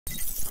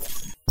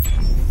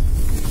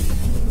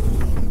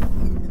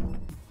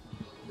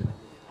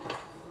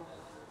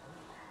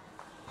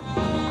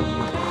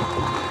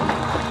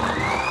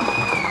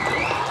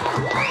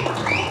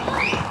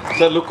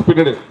Sir look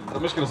பின்னாடி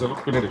ரமேஷ்கர் sir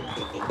look பின்னாடி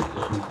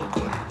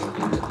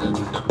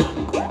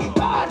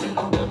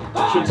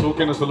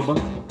ஓகேன்னு சொல்லுமா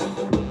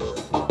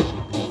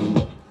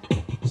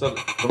சார்.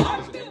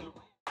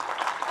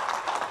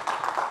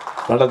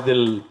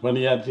 படத்தில்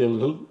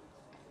பணியாற்றியவர்கள்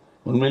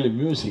உண்மையில்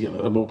மியூசிக்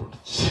எனக்கு ரொம்ப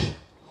பிடிச்சி.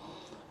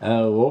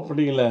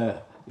 ஓப்பனிங்கில்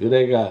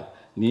யுரேகா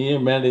நீயே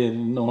மேடை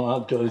இன்னும்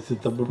ஆக்க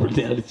வச்சு தப்பு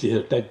பண்ணி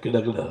அடித்து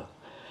டக்கு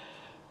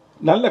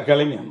நல்ல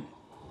கலைஞன்.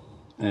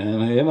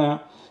 ஏன்னா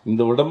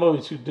இந்த உடம்பை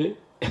வச்சுக்கிட்டு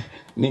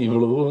நீ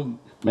இவ்வளவு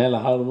மேலே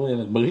ஆடும்போது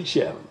எனக்கு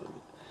மகிழ்ச்சியாக இருந்தது.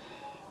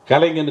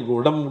 கலைஞனுக்கு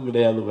உடம்பும்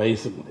கிடையாது,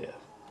 வயசும் கிடையாது.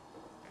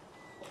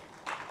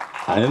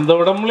 எந்த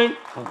உடம்புலையும்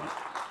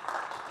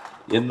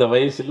எந்த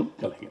வயசிலும்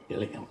கலைஞன்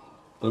இளைஞன்.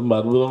 ரொம்ப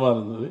அற்புதமாக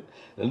இருந்தது.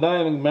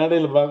 ரெண்டாவது எனக்கு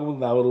மேடையில்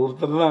பார்க்கும்போது அவர்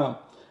ஒருத்தர் தான்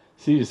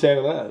சி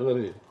சேகரா,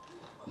 இவர்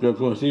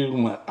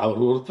சிவகுமார்,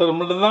 அவர் ஒருத்தர்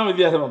மட்டும்தான்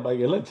வித்தியாசமாக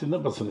பார்க்கலாம். சின்ன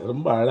பசங்க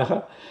ரொம்ப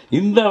அழகாக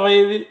இந்த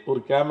வயதில்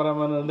ஒரு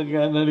கேமராமேன்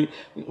நடி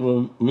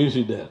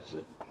மியூசிக்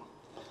டைரக்டர்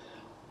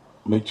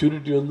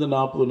மெச்சூரிட்டி வந்து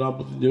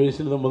 40-45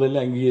 வயசில் தான்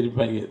முதல்ல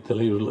அங்கீகரிப்பாங்க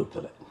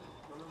தலையுள்ளத்தில்.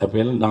 அப்போ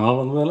எல்லாம் நான்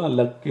வந்ததெல்லாம்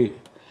லக்கு.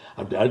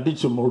 அப்படி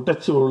அடித்து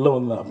முட்டச்சு உள்ளே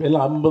வந்தேன். அப்போ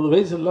எல்லாம் 50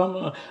 வயசு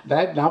இல்லாமல்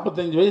டேரக்ட்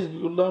 45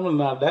 வயசுக்கு இல்லாமல்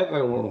நான்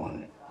டேரக்டராக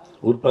போடுவாங்க.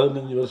 ஒரு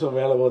 15 வருஷம்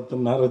வேலை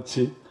பார்த்து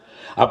நரைச்சி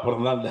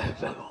அப்புறம் தான்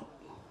டேரக்டர் ஆகும்.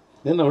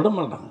 என்ன விட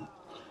மாட்டாங்க.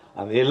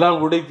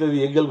 அதையெல்லாம்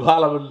உடைத்தது எங்கள்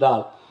காலம்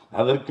என்றால்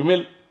அதற்கு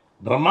மேல்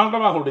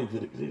பிரம்மாண்டமாக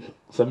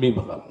உடைத்திருக்கிறீர்கள்.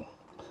 சமீப காலம்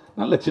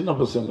நல்ல சின்ன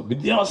பசங்க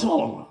வித்தியாசமாக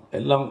வாங்க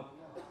எல்லாம்.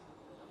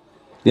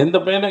 எந்த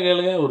பையனை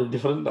கேளுங்க ஒரு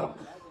டிஃப்ரெண்ட்டாக.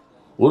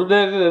 ஒரு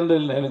டைரக்டர் ரெண்டு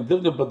இல்லை, எனக்கு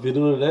தெரிஞ்ச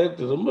 10-20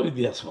 டைரக்டர் ரொம்ப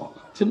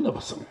வித்தியாசமாக சின்ன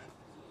பசங்க.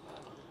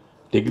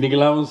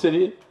 டெக்னிக்கலாகவும்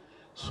சரி,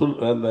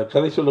 அந்த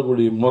கதை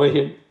சொல்லக்கூடிய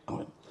முறைகள்.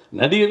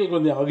 நடிகர்கள்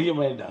கொஞ்சம்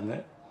அதிகமாகிட்டாங்க.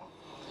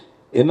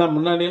 ஏன்னா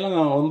முன்னாடியெல்லாம்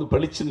நான் வந்து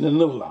படித்து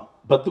நின்றுடலாம்.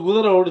 10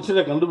 குதிரை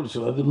ஓடிச்சுதான்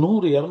கண்டுபிடிச்சிடும். அது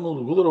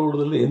 100-200 குதிரை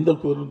ஓடுதல் எந்த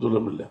குதிரைன்னு சொல்ல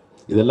முடியல.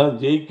 இதெல்லாம்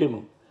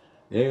ஜெயிக்கணும்,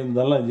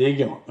 இதெல்லாம்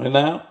ஜெயிக்கணும்.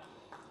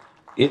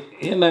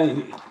 ஏன்னா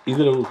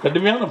இதில் ஒரு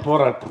கடுமையான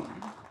போராட்டம்.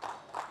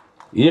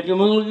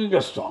 இயக்குநர்களுக்கும்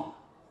கஷ்டம்.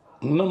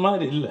 இந்த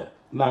மாதிரி இல்லை.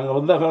 நாங்கள்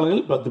வந்த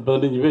காலங்களில்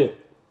 10-15 பேர்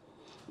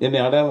என்னை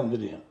அடையாளம்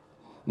தெரியும்,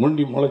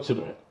 முண்டி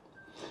முளைச்சிடுவேன்.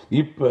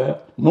 இப்போ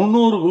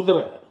 300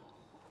 குதிரை.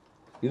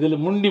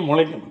 இதில் முண்டி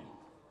முளைக்கணும்,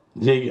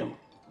 ஜெயிக்கணும்.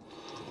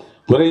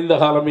 குறைந்த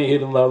காலமே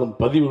இருந்தாலும்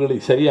பதிவுகளை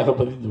சரியாக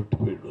பதிந்து விட்டு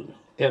போயிடுவாங்க.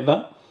 ஏன்னா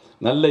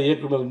நல்ல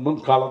இயக்குனர்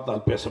முன்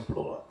காலத்தால்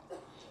பேசப்படுவார்.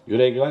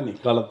 யுரேகா நீ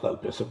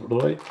காலத்தால்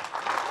பேசப்படுவாய்,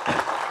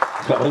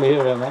 கவலையே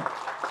வேணாம்.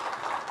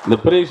 இந்த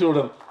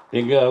பிரைஸுடன்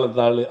எங்கள்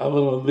காலத்தாள்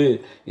அவர் வந்து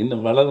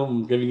இன்னும் வளரும்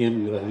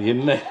கவிஞருங்கிறார்.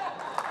 என்ன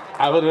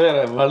அவர் வேற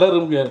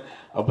வளரும்.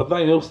 அப்போ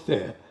தான்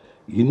யோசித்தேன்,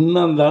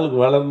 இன்னும் அந்த ஆளுக்கு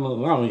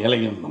வளரணுன்னா அவன்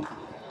இளைஞன் தான்.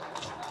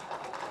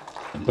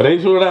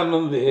 பிரைஸுடன்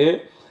வந்து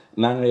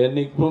நாங்கள்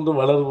என்னைக்கு போன்று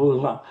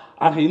வளருவோம்லாம்.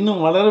 ஆக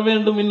இன்னும் வளர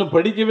வேண்டும், இன்னும்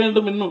படிக்க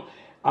வேண்டும், இன்னும்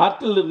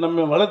ஆற்றல்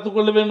நம்ம வளர்த்து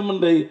கொள்ள வேண்டும்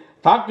என்ற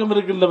தாக்கம்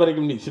இருக்கின்ற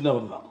வரைக்கும் நீ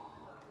சின்னவர் தான்.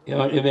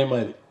 இதே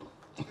மாதிரி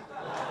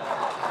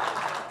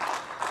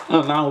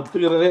நான்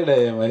ஒத்துக்கிறதே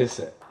கிடையாது. என்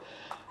வயசை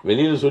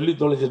வெளியில் சொல்லி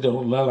தொலைச்சிட்டேன்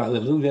ஒரு நாள்.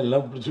 அதிலிருந்து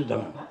எல்லாம்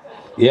பிடிச்சிட்டாங்க.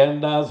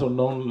 ஏன்டா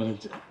சொன்னோன்னு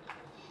நினச்சேன்.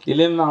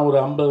 இல்லைன்னு நான் ஒரு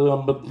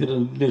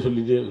 50-52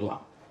 சொல்லிகிட்டே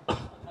இருக்கலாம்.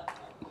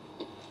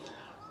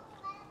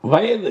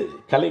 வயது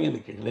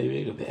கலைஞனுக்கு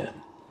கிடையவே கிடையாது.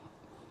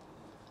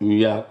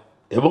 யார்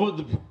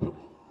எவ்வளவு people.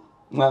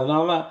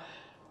 அதனால தான்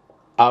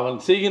அவன்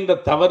செய்கின்ற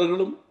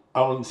தவறுகளும்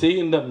அவன்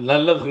செய்கின்ற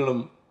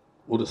நல்லதுகளும்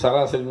ஒரு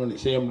சராசரி மணி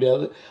செய்ய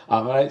முடியாது.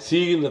 அவன்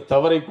செய்கின்ற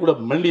தவறை கூட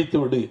மன்னித்து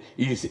விடு,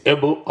 இஸ்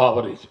எபோவ்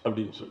ஆவரேஜ்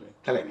அப்படின்னு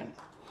சொல்லுவேன் கலைஞன்.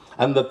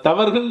 அந்த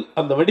தவறுகள்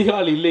அந்த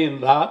வடிகால் இல்லை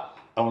என்றால்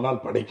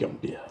அவனால் படைக்க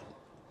முடியாது.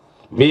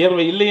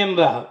 வியர்வை இல்லை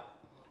என்றால்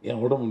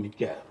என் உடம்பு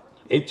நிற்காது.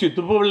 எச்சு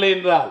துப்பவில்லை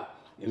என்றால்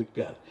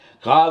இருக்காது.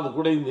 காது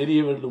கூட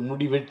எரிய வேண்டும்,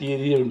 முடி வெட்டி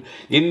எரிய வேண்டும்.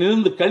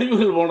 என்னிருந்து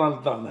கழிவுகள்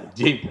போனால்தான் நான்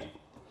ஜெயிப்பேன்.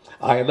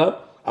 ஆகையால்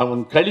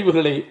அவன்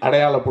கழிவுகளை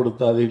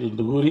அடையாளப்படுத்தாதீர்கள்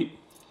என்று கூறி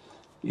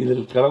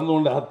இதில் கலந்து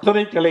கொண்ட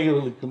அத்தனை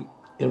கலைஞர்களுக்கும்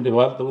என்னுடைய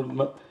வார்த்தை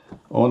உண்மை.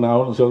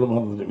 அவனும் சொல்ல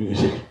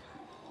மறந்துட்டேன்.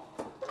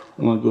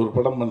 உனக்கு ஒரு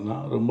படம்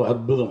பண்ணால் ரொம்ப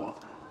அற்புதமாக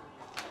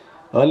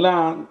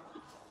அதெல்லாம்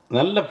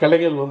நல்ல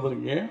கலைஞர்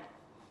வந்திருங்க.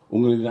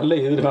 உங்களுக்கு நல்ல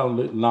எதிர்காலம்.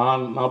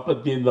 நான்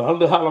 45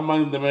 ஆண்டு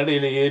காலமாக இந்த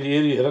மேடையில்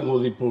ஏறி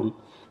இறங்குவதை போல்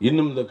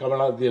இன்னும் இந்த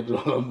கமலா தியேட்டர்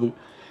வளர்ந்து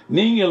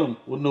நீங்களும்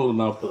இன்னொரு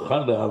 40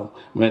 ஆண்டு காலம்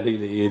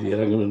மேடையில் ஏறி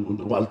இறங்க வேண்டும்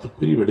என்று வாழ்த்து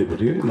கூறி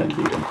விடைபெறுகிறேன்.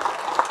 நன்றி.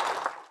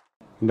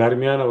 இந்த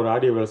அருமையான ஒரு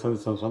ஆடியோ வேலை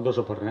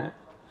சந்தோஷப்படுறேன்.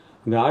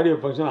 இந்த ஆடியோ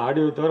ஃபங்க்ஷன்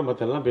ஆடியோ தவிர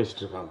மற்ற எல்லாம்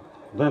பேசிகிட்டு இருக்காங்க.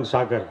 அதுதான்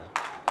ஷாக்காக இருக்குது.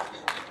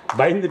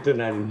 பயந்துட்டு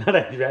நான் என்னடா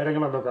வேற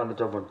எங்கெல்லாம்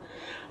உட்காந்துட்டோம்.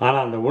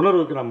 ஆனால் அந்த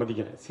உணர்வுக்கு நான்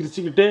மதிக்கிறேன்.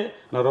 சிரிச்சுக்கிட்டே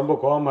நான் ரொம்ப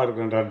கோபமாக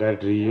இருக்கிறேன்டா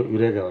டேரக்டர்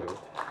யுரேகா அவர்கள்.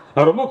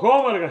 நான் ரொம்ப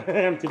கோபமாக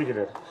இருக்கேன்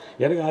சிரிக்கிறார்.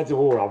 எனக்கு ஆச்சு,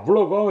 ஓ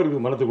அவ்வளோ கோபம்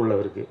இருக்குது மனத்துக்குள்ளே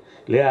இருக்குது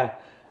இல்லையா.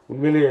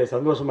 உண்மையிலேயே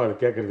சந்தோஷமாக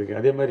இருக்குது கேட்குறதுக்கு.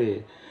 அதே மாதிரி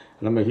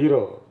நம்ம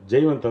ஹீரோ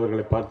ஜெய்வந்த்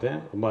அவர்களை பார்த்தேன்.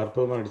 ரொம்ப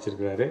அற்புதமாக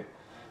நடிச்சிருக்கிறாரு,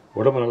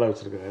 உடம்பு நல்லா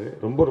வச்சுருக்கிறாரு.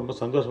 ரொம்ப ரொம்ப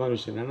சந்தோஷமான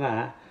விஷயம் என்னென்னா,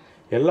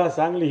 எல்லா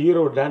சாங்லேயும்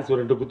ஹீரோ டான்ஸ்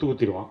ஒரு 2 குத்து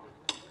குத்திடுவான்,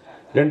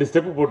 2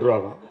 ஸ்டெப்பு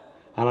போட்டுருவாங்க.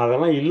 ஆனால்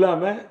அதெல்லாம்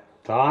இல்லாமல்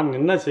தான்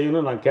என்ன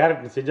செய்யணும் நான்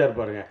கேரக்டர் செஞ்சார்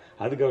பாருங்க,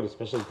 அதுக்கு அவர்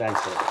ஸ்பெஷல்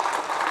தேங்க்ஸ்.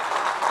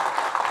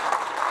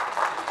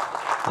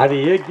 அது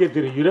இயக்கிய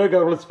திரு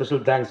யுரேகாவுக்கும்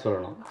ஸ்பெஷல் தேங்க்ஸ்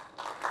சொல்லணும்.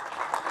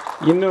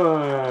 இன்னும்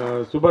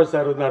சுபாஷ்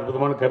சார் வந்து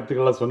அற்புதமான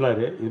கருத்துக்கள்லாம்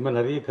சொன்னார். இது மாதிரி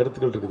நிறைய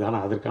கருத்துக்கள் இருக்குது.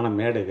 ஆனால் அதற்கான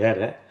மேடை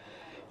வேறு.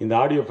 இந்த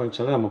ஆடியோ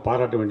ஃபங்க்ஷனில் நம்ம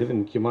பாராட்ட வேண்டியது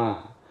முக்கியமாக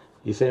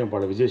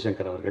இசையமைப்பாளர்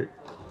விஜயசங்கர் அவர்கள்,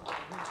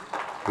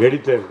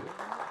 எடிட்டர்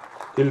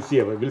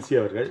வில்சி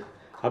அவர்கள்,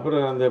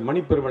 அப்புறம் அந்த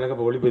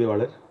மணிப்பெருமழக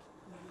ஒளிப்பதிவாளர்.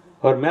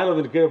 அவர் மேலே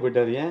வந்து கீழே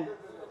போயிட்டார். ஏன்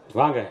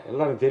வாங்க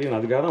எல்லாரும் தெரியும்,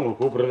 அதுக்காக தான் உங்களை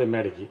கூப்பிட்றதே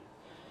மேடைக்கு.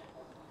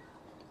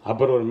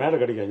 அப்புறம் ஒரு மேடை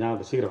கிடைக்காது, நான்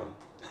அதை சீக்கிரம்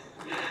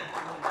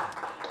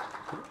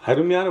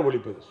அருமையான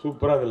ஒளிப்பது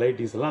சூப்பராக. அந்த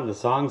லைட்டிங்ஸ் எல்லாம், அந்த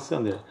சாங்ஸ்,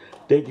 அந்த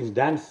டேக்கிங்ஸ்,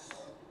 டான்ஸ்,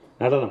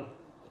 நடனம்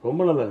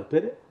ரொம்ப நல்லா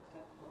பேர்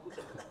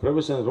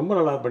ப்ரொஃபஷனல் ரொம்ப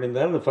நல்லா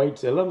பண்ணியிருந்தார். அந்த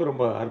ஃபைட்ஸ் எல்லாமே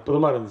ரொம்ப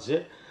அற்புதமாக இருந்துச்சு.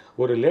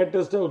 ஒரு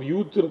லேட்டஸ்ட்டாக ஒரு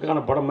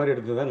யூத்துக்கான படம் மாதிரி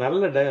எடுத்திருந்தார்.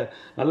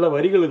 நல்ல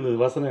வரிகள் இருந்தது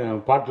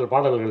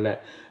பாடல்களில்.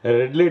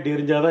 ரெட் லைட்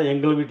எரிஞ்சால் தான்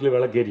எங்கள் வீட்டில்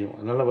விளக்கு எரியும்.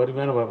 நல்ல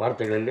வறுமையான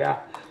வார்த்தைகள் இல்லையா?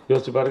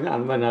 யோசிச்சு பாருங்கள்.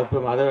 அந்த மாதிரி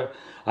அற்புதம்.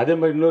 அதே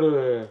மாதிரி இன்னொரு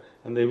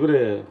அந்த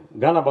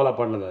கானாபாலா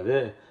பாடினது, அது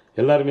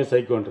எல்லாருமே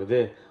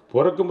சைக்கோன்றது.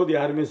 பிறக்கும்போது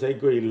யாருமே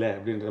சைக்கோ இல்லை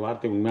அப்படின்ற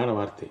வார்த்தை உண்மையான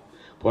வார்த்தை.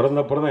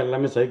 பிறந்தப்புறம் தான்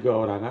எல்லாமே சைக்கோ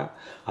ஆகுறாங்க.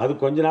 அது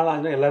கொஞ்ச நாள்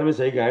ஆச்சுன்னா எல்லாருமே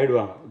சைக்கோ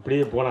ஆகிடுவாங்க.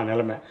 இப்படியே போனால்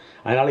நிலைமை.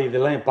 அதனால்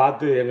இதெல்லாம்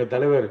பார்த்து எங்கள்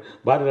தலைவர்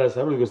பாரதி ராஜா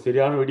சார் இதுக்கு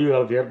சரியான விடிவு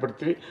காலத்தை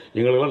ஏற்படுத்தி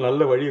எங்களுக்கெல்லாம்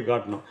நல்ல வழியை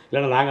காட்டணும்.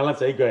 இல்லைன்னா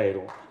நாங்கள்லாம் சைக்கோ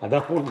ஆகிடுவோம்.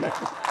 அதான் உண்மை.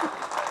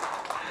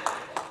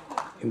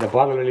 இந்த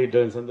பாடல்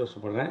வெளியிட்டு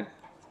சந்தோஷப்படுறேன்.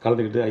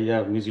 கலந்துக்கிட்டு ஐயா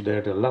மியூசிக்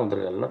டைரக்டர் எல்லாம்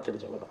வந்துருக்கு. எல்லாம்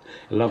தெரிஞ்சவங்க தான்.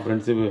 எல்லாம்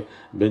ஃப்ரெண்ட்ஸு.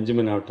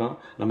 பெஞ்சமின் ஆகட்டும்,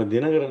 நம்ம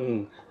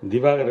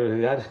திவாகர்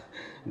யார்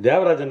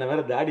தேவராஜனை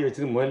வேறு தாடி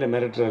வச்சுட்டு முதல்ல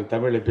மிரட்டுறாரு.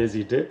 தமிழில்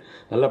பேசிக்கிட்டு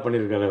நல்லா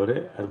பண்ணியிருக்காரு. அவர்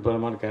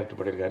அற்புதமான கேரக்டர்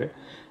பண்ணியிருக்காரு.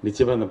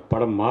 நிச்சயமாக அந்த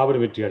படம்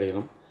மாபெரும் வெற்றி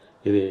அடையணும்.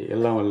 இது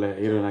எல்லாம் வல்ல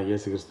இறைவனாக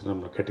இயேசு கிறிஸ்து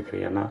நம்ம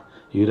கேட்டுக்கிறேன். ஏன்னா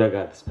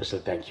யூரேகா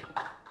ஸ்பெஷல் தேங்க்யூ.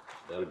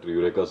 டேரக்டர்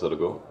யூரேகா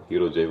சாருக்கும்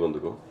hero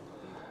ஜெய்வந்துக்கும்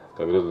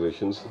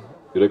congratulations.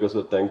 யூரேகா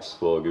sir, thanks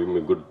for giving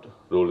me good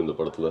role இந்த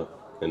படத்தில்.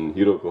 And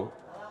ஹீரோக்கும்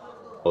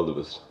all the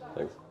best.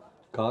 Thanks.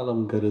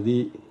 காலம் கருதி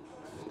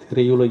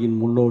திரையுலகின்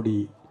முன்னோடி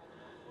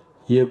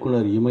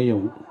இயக்குனர்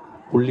இமயம்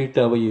உள்ளிட்ட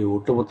அவையை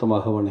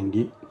ஒட்டுமொத்தமாக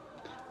வணங்கி,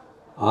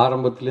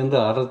 ஆரம்பத்திலிருந்து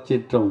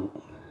அறச்சீற்றம்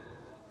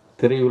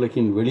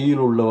திரையுலகின்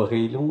வெளியில் உள்ள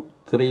வகையிலும்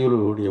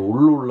திரையுலகுடைய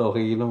உள்ளுள்ள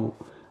வகையிலும்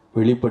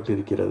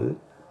வெளிப்பட்டிருக்கிறது.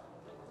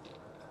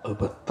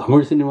 இப்போ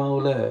தமிழ்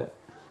சினிமாவில்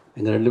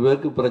எங்கள் 2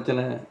 பேருக்கு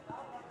பிரச்சனை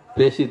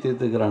பேசி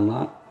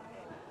தீர்த்துக்கிறான்னா,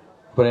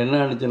 அப்புறம்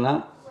என்ன ஆனிச்சுன்னா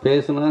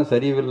பேசுனா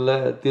சரியில்லை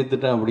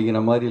தீர்த்துட்டேன் அப்படிங்கிற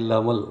மாதிரி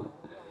இல்லாமல்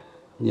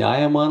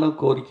நியாயமான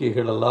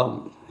கோரிக்கைகளெல்லாம்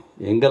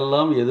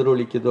எங்கெல்லாம்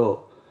எதிரொலிக்குதோ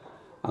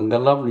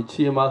அங்கெல்லாம்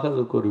நிச்சயமாக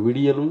அதுக்கு ஒரு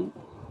விடியலும்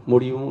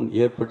முடிவும்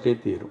ஏற்பட்டே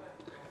தீரும்.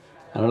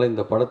 அதனால்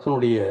இந்த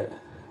படத்தினுடைய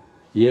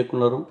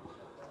இயக்குனரும்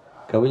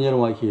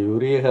கவிஞருமாகிய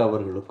யுரேகா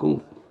அவர்களுக்கும்,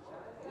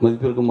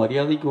 மதிப்பிற்கும்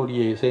மரியாதைக்கும்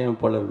உரிய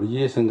இசையமைப்பாளர்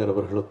விஜயசங்கர்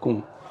அவர்களுக்கும்,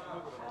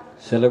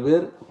 சில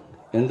பேர்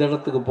எந்த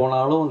இடத்துக்கு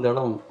போனாலும் அந்த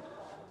இடம்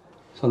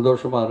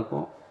சந்தோஷமாக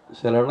இருக்கும்.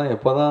 சில இடம்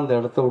எப்போ தான் அந்த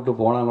இடத்த விட்டு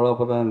போனாங்களோ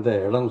அப்போ தான் இந்த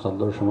இடம்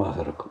சந்தோஷமாக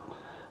இருக்கும்.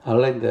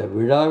 அதனால் இந்த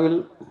விழாவில்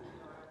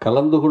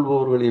கலந்து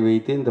கொள்பவர்களை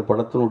வைத்து இந்த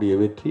படத்தினுடைய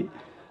வெற்றி,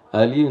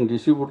 அதுலேயும்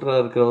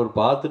டிஸ்ட்ரிபியூட்டராக இருக்கிறவர்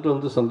பார்த்துட்டு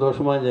வந்து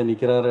சந்தோஷமாக இங்கே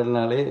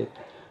நிற்கிறாருனாலே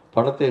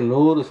படத்தை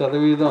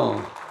 100%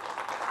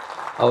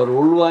 அவர்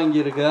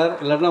உள்வாங்கியிருக்கார்.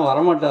 இல்லைன்னா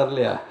வரமாட்டார்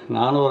இல்லையா?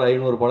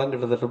 400-500 படம்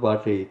கிட்டத்தட்ட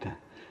பாட்டு எழுதிட்டேன்.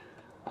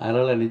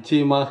 அதனால்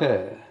நிச்சயமாக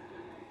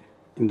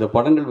இந்த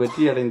படங்கள்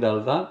வெற்றி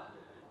அடைந்தால்தான்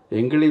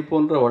எங்களை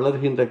போன்ற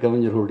வளர்கின்ற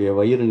கவிஞர்களுடைய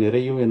வயிறு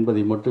நிறையும்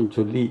என்பதை மட்டும்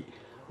சொல்லி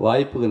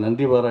வாய்ப்புக்கு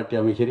நன்றி பாராட்டி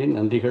அமைகிறேன்.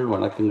 நன்றிகள்,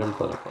 வணக்கங்கள்,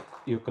 பலப்படும்.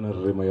 இயக்குனர்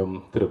இமயம்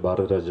திரு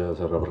பாரதி ராஜா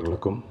சார்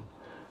அவர்களுக்கும்,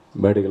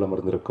 மேடையில்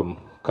அமர்ந்திருக்கும்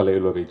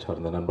கலையுலகை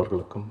சார்ந்த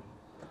நண்பர்களுக்கும்,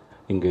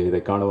 இங்கே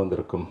இதை காண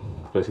வந்திருக்கும்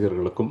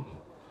ரசிகர்களுக்கும்,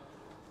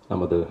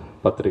 நமது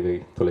பத்திரிகை,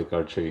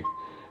 தொலைக்காட்சி,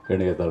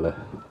 இணையதள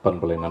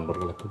பண்பலை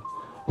நண்பர்களுக்கும்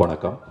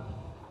வணக்கம்.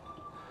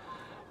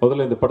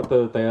 முதல்ல இந்த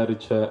படத்தை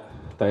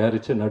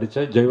தயாரித்து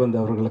நடித்த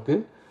ஜெய்வந்த் அவர்களுக்கு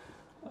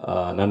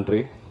நன்றி.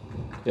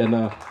 ஏன்னா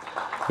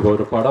இப்போ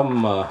ஒரு படம்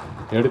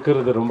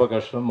எடுக்கிறது ரொம்ப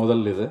கஷ்டம்.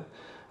 முதல் இது,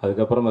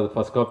 அதுக்கப்புறம் அது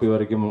ஃபஸ்ட் காப்பி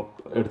வரைக்கும்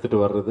எடுத்துகிட்டு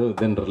வர்றது,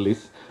 தென்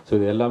ரிலீஸ். ஸோ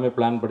இது எல்லாமே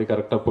பிளான் படி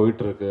கரெக்டாக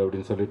போயிட்டுருக்கு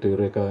அப்படின்னு சொல்லிட்டு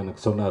யுரேகா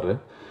எனக்கு சொன்னார்.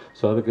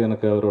 ஸோ அதுக்கு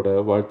எனக்கு அவரோட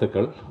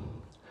வாழ்த்துக்கள்.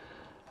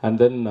 அண்ட்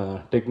தென்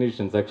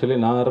டெக்னீஷியன்ஸ், ஆக்சுவலி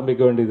நான்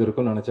ஆரம்பிக்க வேண்டியது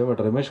இருக்குன்னு நினச்சேன்.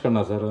 பட் ரமேஷ்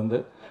கண்ணா சார் வந்து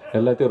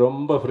எல்லாத்தையும்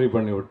ரொம்ப ஃப்ரீ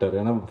பண்ணி விட்டார்.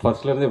 ஏன்னா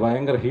ஃபஸ்ட்லேருந்தே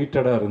பயங்கர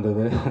ஹீட்டடாக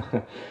இருந்தது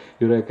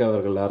யுரேகா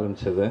அவர்கள்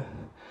ஆரம்பித்தது.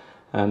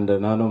 அண்டு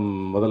நானும்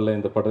முதல்ல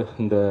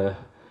இந்த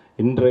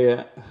இன்றைய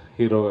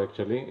ஹீரோ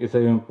ஆக்சுவலி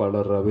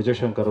இசையமைப்பாளர்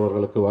விஜயசங்கர்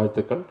அவர்களுக்கு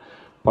வாழ்த்துக்கள்.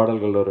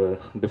 பாடல்கள் ஒரு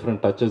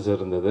டிஃப்ரெண்ட் டச்சஸ்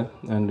இருந்தது.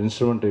 அண்ட்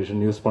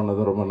இன்ஸ்ட்ருமெண்டேஷன் யூஸ்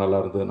பண்ணதும் ரொம்ப நல்லா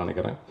இருந்ததுன்னு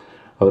நினைக்கிறேன்.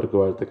 அவருக்கு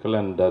வாழ்த்துக்கள்.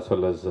 And as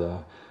well as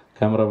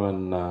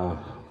cameraman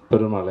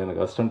Perumal,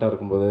 எனக்கு அசிஸ்டண்ட்டாக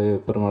இருக்கும்போதே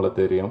பெருமாளை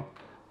தெரியும்.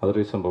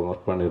 மதுரை சம்பவம்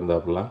ஒர்க்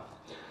பண்ணியிருந்தாப்புல,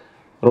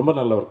 ரொம்ப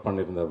நல்ல ஒர்க்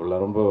பண்ணியிருந்தாப்புல.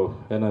 ரொம்ப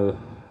ஏன்னா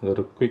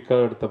ஒரு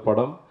குயிக்காக எடுத்த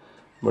படம்,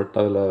 பட்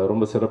அதில்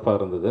ரொம்ப சிறப்பாக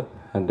இருந்தது.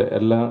 அண்ட்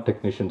எல்லா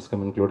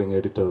டெக்னீஷியன்ஸ்க்கும் இன்க்ளூடிங்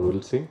எடிட்டர்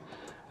வில்சி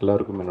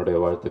எல்லாருக்கும் என்னுடைய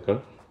வாழ்த்துக்கள்.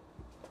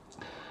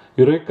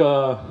 யுரேகா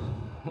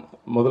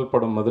முதல்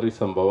படம் மதுரை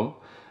சம்பவம்,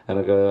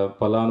 எனக்கு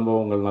பல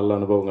அனுபவங்கள், நல்ல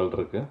அனுபவங்கள்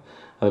இருக்குது.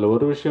 அதில்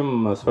ஒரு விஷயம்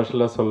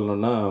ஸ்பெஷலாக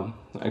சொல்லணுன்னா,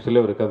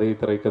 ஆக்சுவலி ஒரு கதை,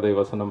 திரைக்கதை,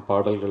 வசனம்,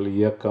 பாடல்கள்,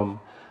 இயக்கம்,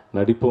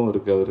 நடிப்பும்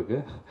இருக்குது அவருக்கு.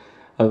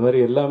 அது மாதிரி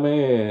எல்லாமே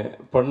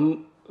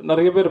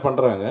நிறைய பேர்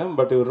பண்ணுறாங்க.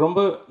 பட் இவர்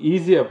ரொம்ப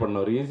ஈஸியாக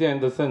பண்ணவர். ஈஸியாக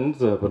இந்த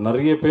சென்ஸ் இப்போ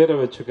நிறைய பேரை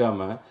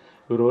வச்சுக்காம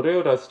இவர் ஒரே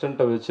ஒரு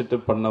அசிஸ்டண்ட்டை வச்சுட்டு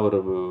பண்ண ஒரு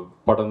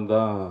படம்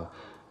தான்.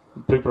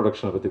 ப்ரீ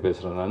ப்ரொடக்ஷனை பற்றி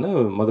பேசுகிறேன்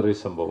நான், மதுரை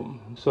சம்பவம்.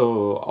 ஸோ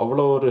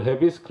அவ்வளோ ஒரு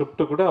ஹெவி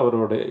ஸ்கிரிப்ட் கூட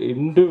அவரோட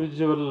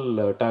இண்டிவிஜுவல்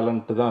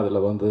டேலண்ட்டு தான்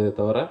அதில் வந்ததே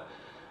தவிர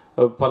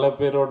பல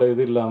பேரோட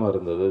இது இல்லாமல்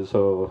இருந்தது.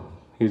 So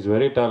is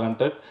very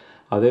talented.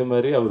 அதே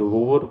மாதிரி அவர்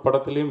ஒவ்வொரு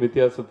படத்துலேயும்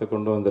வித்தியாசத்தை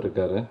கொண்டு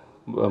வந்திருக்காரு.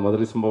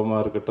 மதுரை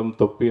சம்பவமாக இருக்கட்டும்,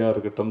 தொப்பியாக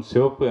இருக்கட்டும்,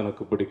 சிவப்பு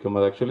எனக்கு பிடிக்கும்.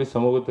 அது ஆக்சுவலி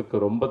சமூகத்துக்கு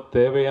ரொம்ப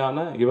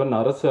தேவையான, ஈவன்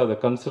அரசு அதை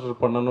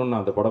கன்சிடர் பண்ணணும்னு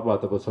நான் அந்த படம்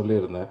பார்த்தப்போ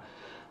சொல்லியிருந்தேன்.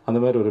 அந்த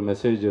மாதிரி ஒரு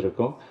மெசேஜ்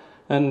இருக்கும்.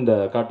 அண்ட்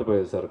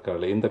காட்டுப்பய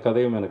சர்க்காலி, இந்த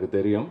கதையும் எனக்கு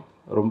தெரியும்.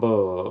 ரொம்ப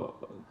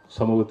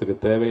சமூகத்துக்கு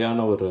தேவையான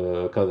ஒரு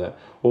கதை.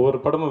 ஒவ்வொரு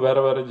படமும்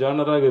வேறு வேறு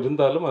ஜானராக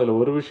இருந்தாலும் அதில்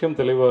ஒரு விஷயம்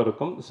தெளிவாக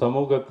இருக்கும்.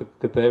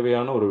 சமூகத்துக்கு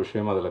தேவையான ஒரு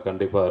விஷயம் அதில்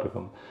கண்டிப்பாக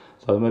இருக்கும்.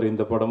 ஸோ அது மாதிரி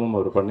இந்த படமும்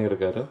அவர்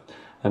பண்ணியிருக்காரு.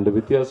 அண்டு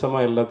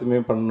வித்தியாசமாக எல்லாத்தையுமே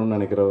பண்ணணும்னு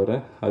நினைக்கிறவர்.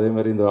 அதே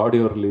மாதிரி இந்த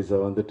ஆடியோ ரிலீஸை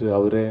வந்துட்டு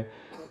அவரே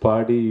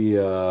பாடி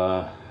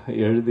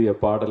எழுதிய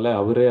பாடலை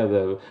அவரே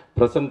அதை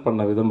ப்ரெசென்ட்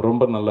பண்ண விதம்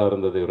ரொம்ப நல்லா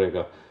இருந்தது.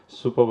 யுரேகா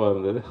சூப்பராக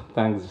இருந்தது.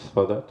 Thanks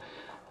for that.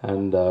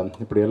 அண்ட்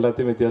இப்படி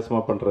எல்லாத்தையும்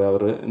வித்தியாசமாக பண்ணுற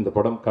அவர் இந்த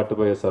படம்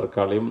காட்டுப்பய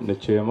சர்க்காலையும்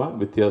நிச்சயமாக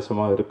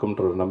வித்தியாசமாக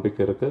இருக்கும்ன்ற ஒரு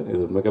நம்பிக்கை இருக்குது.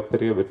 இது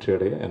மிகப்பெரிய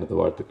வெற்றியடைய எனது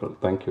வாழ்த்துக்கள்.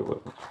 Thank you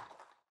very much.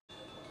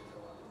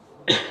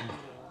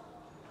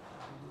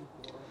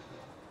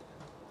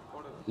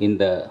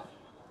 இந்த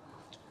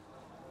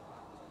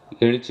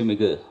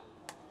எழுச்சிமிகு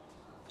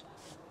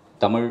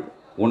தமிழ்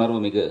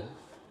உணர்வுமிகு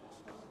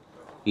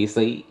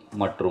இசை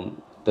மற்றும்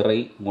திரை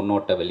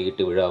முன்னோட்ட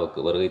வெளியீட்டு விழாவுக்கு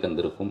வருகை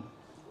தந்திருக்கும்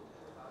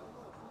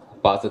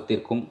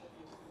பாசத்திற்கும்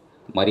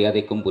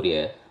மரியாதைக்கும் உரிய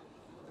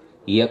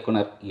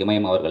இயக்குனர்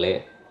இமயம் அவர்களே,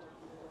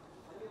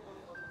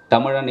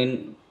 தமிழனின்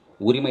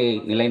உரிமையை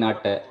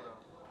நிலைநாட்ட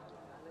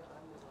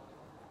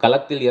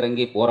களத்தில்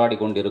இறங்கி போராடி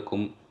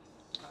கொண்டிருக்கும்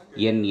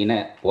என் இன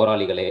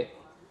போராளிகளே,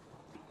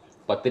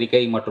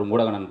 பத்திரிகை மற்றும்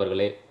ஊடக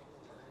நண்பர்களே,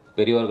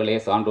 பெரியோர்களே,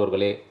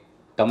 சான்றோர்களே,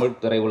 தமிழ்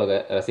திரையுலக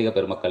ரசிக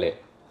பெருமக்களே,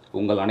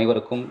 உங்கள்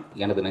அனைவருக்கும்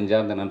எனது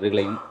நெஞ்சார்ந்த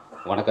நன்றிகளையும்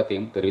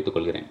வணக்கத்தையும் தெரிவித்துக்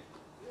கொள்கிறேன்.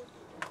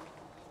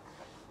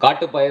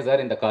 காட்டுப்பய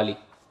சார் இந்த காளி,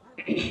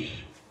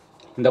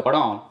 இந்த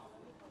படம்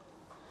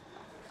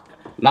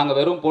நாங்கள்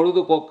வெறும்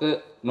பொழுதுபோக்கு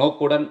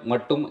நோக்குடன்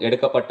மட்டும்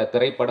எடுக்கப்பட்ட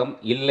திரைப்படம்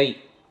இல்லை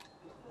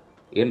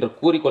என்று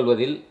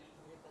கூறிக்கொள்வதில்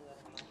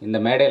இந்த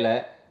மேடையில்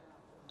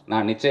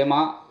நான்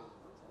நிச்சயமாக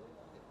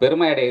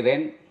பெருமை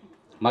அடைகிறேன்,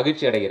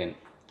 மகிழ்ச்சி அடைகிறேன்.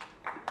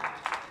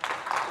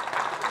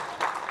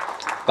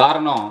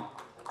 காரணம்,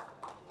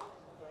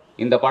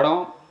 இந்த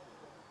படம்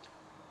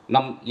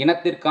நம்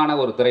இனத்திற்கான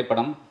ஒரு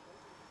திரைப்படம்,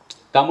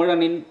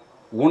 தமிழனின்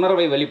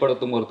உணர்வை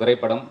வெளிப்படுத்தும் ஒரு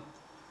திரைப்படம்,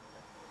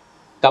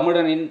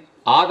 தமிழனின்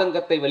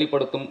ஆதங்கத்தை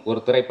வெளிப்படுத்தும் ஒரு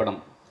திரைப்படம்.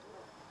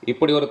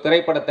 இப்படி ஒரு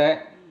திரைப்படத்தை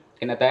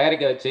என்னை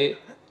தயாரிக்க வச்சு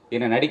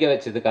என்னை நடிக்க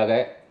வச்சதுக்காக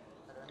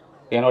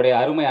என்னுடைய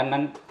அருமை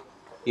அண்ணன்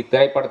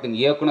இத்திரைப்படத்தின்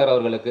இயக்குனர்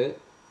அவர்களுக்கு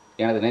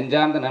எனது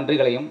நெஞ்சார்ந்த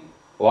நன்றிகளையும்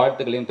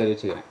வாழ்த்துக்களையும்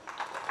தெரிவிச்சுக்கிறேன்.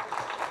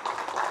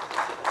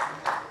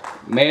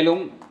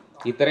 மேலும்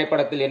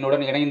இத்திரைப்படத்தில்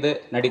என்னுடன் இணைந்து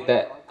நடித்த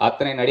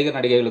அத்தனை நடிகர்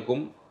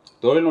நடிகைகளுக்கும்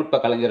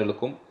தொழில்நுட்ப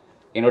கலைஞர்களுக்கும்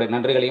என்னுடைய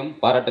நன்றிகளையும்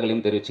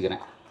பாராட்டுகளையும்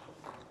தெரிவிச்சுக்கிறேன்.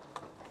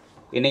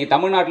 இன்றைக்கி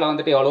தமிழ்நாட்டில்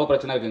வந்துட்டு எவ்வளவோ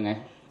பிரச்சனை இருக்குங்க.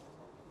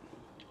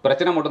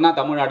 பிரச்சனை மட்டும்தான்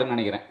தமிழ்நாடுன்னு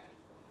நினைக்கிறேன்.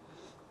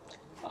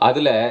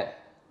 அதில்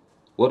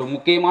ஒரு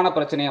முக்கியமான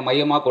பிரச்சனையை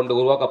மையமாக கொண்டு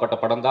உருவாக்கப்பட்ட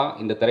படம் தான்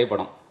இந்த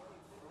திரைப்படம்.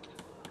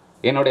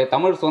 என்னுடைய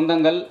தமிழ்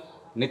சொந்தங்கள்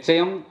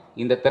நிச்சயம்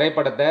இந்த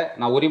திரைப்படத்தை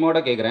நான்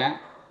உரிமையோடு கேட்குறேன்,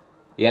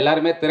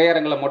 எல்லாருமே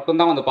திரையரங்கில்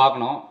மட்டும்தான் வந்து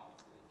பார்க்கணும்.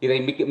 இதை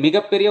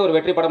மிகப்பெரிய ஒரு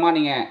வெற்றி படமாக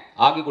நீங்கள்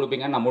ஆக்கி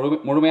கொடுப்பீங்கன்னு நான்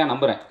முழுமையாக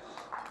நம்புகிறேன்.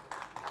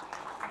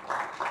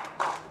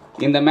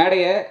 இந்த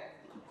மேடையை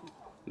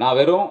நான்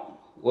வெறும்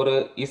ஒரு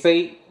இசை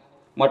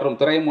மற்றும்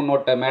திரை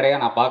முன்னோட்ட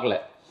மேடையாக நான் பார்க்கல.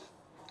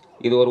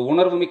 இது ஒரு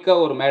உணர்வுமிக்க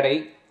ஒரு மேடை.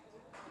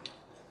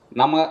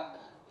 நம்ம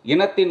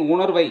இனத்தின்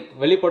உணர்வை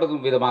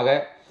வெளிப்படுத்தும் விதமாக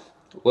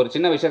ஒரு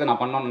சின்ன விஷயத்தை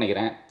நான் பண்ணணும்னு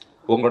நினைக்கிறேன்,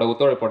 உங்களோட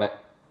ஒத்துழைப்போட.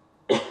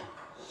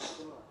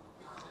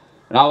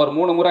 நான் ஒரு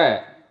 3 முறை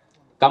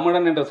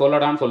தமிழன் என்று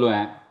சொல்லடான்னு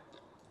சொல்லுவேன்,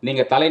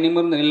 நீங்கள் தலை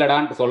நிமிர்ந்து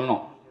நில்லடான்ட்டு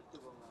சொல்லணும்.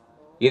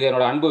 இது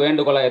என்னோட அன்பு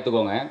வேண்டுகோளாக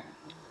ஏற்றுக்கோங்க.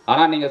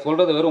 ஆனால் நீங்கள்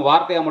சொல்கிறது வெறும்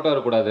வார்த்தையாக மட்டும்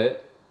இருக்கக்கூடாது.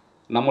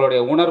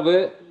 நம்மளுடைய உணர்வு,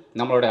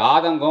 நம்மளுடைய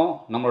ஆதங்கம்,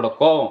 நம்மளோட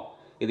கோபம்,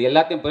 இது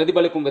எல்லாத்தையும்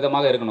பிரதிபலிக்கும்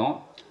விதமாக இருக்கணும்.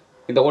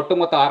 இந்த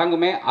ஒட்டுமொத்த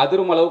அரங்குமே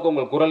அதிரும் அளவுக்கு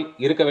உங்கள் குரல்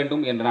இருக்க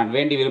வேண்டும் என்று நான்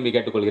வேண்டி விரும்பி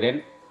கேட்டுக்கொள்கிறேன்.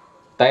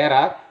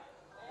 தயாரா?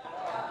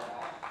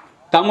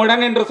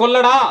 தமிழன் என்று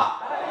சொல்லடா,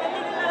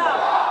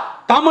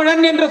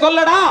 தமிழன் என்று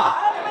சொல்லடா,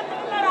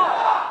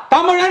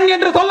 தமிழன்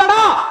என்று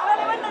சொல்லடா.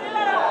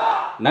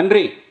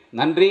 நன்றி,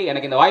 நன்றி.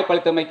 எனக்கு இந்த வாய்ப்பு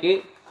அளித்தமைக்கு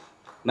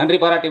நன்றி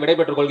பாராட்டி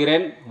விடைபெற்றுக்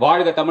கொள்கிறேன்.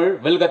 வாழ்க தமிழ்,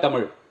 வெல்க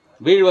தமிழ்.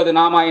 வீழ்வது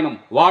நாமாயினும்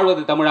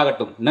வாழ்வது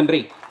தமிழாகட்டும்.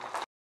 நன்றி.